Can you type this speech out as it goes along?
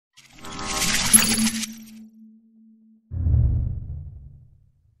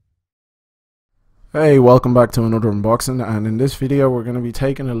Hey, welcome back to another unboxing, and in this video we're going to be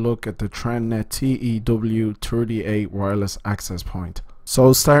taking a look at the TRENDnet TEW-638 wireless access point.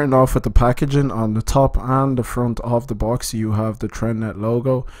 So starting off with the packaging, on the top and the front of the box you have the TRENDnet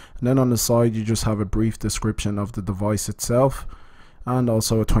logo, and then on the side you just have a brief description of the device itself and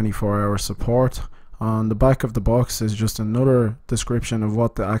also a 24-hour support. On the back of the box is just another description of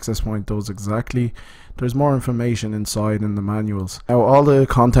what the access point does exactly. There's more information inside in the manuals. Now all the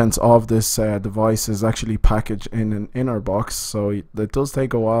contents of this device is actually packaged in an inner box, so it does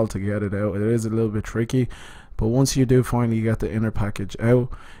take a while to get it out. It is a little bit tricky, but once you do finally get the inner package out,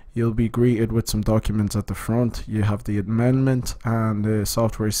 you'll be greeted with some documents at the front. You have the amendment and the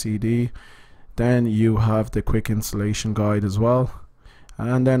software CD, then you have the quick installation guide as well.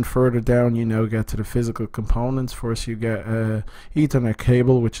 And then further down you now get to the physical components. First you get a Ethernet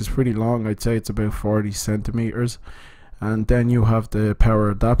cable, which is pretty long. I'd say it's about 40 centimeters, and then you have the power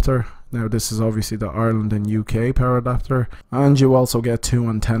adapter. Now this is obviously the Ireland and UK power adapter, and you also get two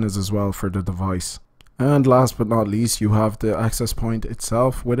antennas as well for the device. And last but not least, you have the access point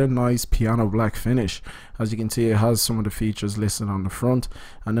itself with a nice piano black finish. As you can see, it has some of the features listed on the front,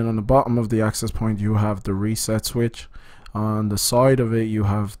 and then on the bottom of the access point you have the reset switch. On the side of it you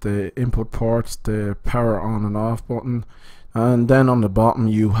have the input ports, the power on and off button, and then on the bottom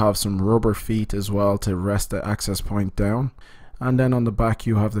you have some rubber feet as well to rest the access point down. And then on the back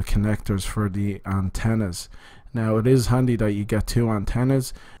you have the connectors for the antennas. Now it is handy that you get two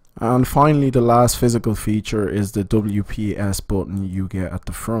antennas. And finally, the last physical feature is the WPS button you get at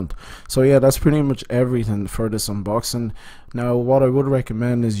the front. So yeah, that's pretty much everything for this unboxing. Now what I would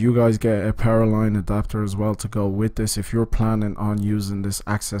recommend is you guys get a Powerline adapter as well to go with this if you're planning on using this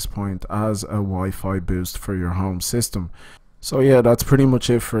access point as a Wi-Fi boost for your home system. So yeah, that's pretty much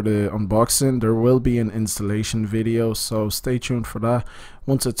it for the unboxing. There will be an installation video, so stay tuned for that.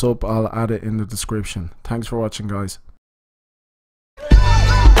 Once it's up, I'll add it in the description. Thanks for watching, guys.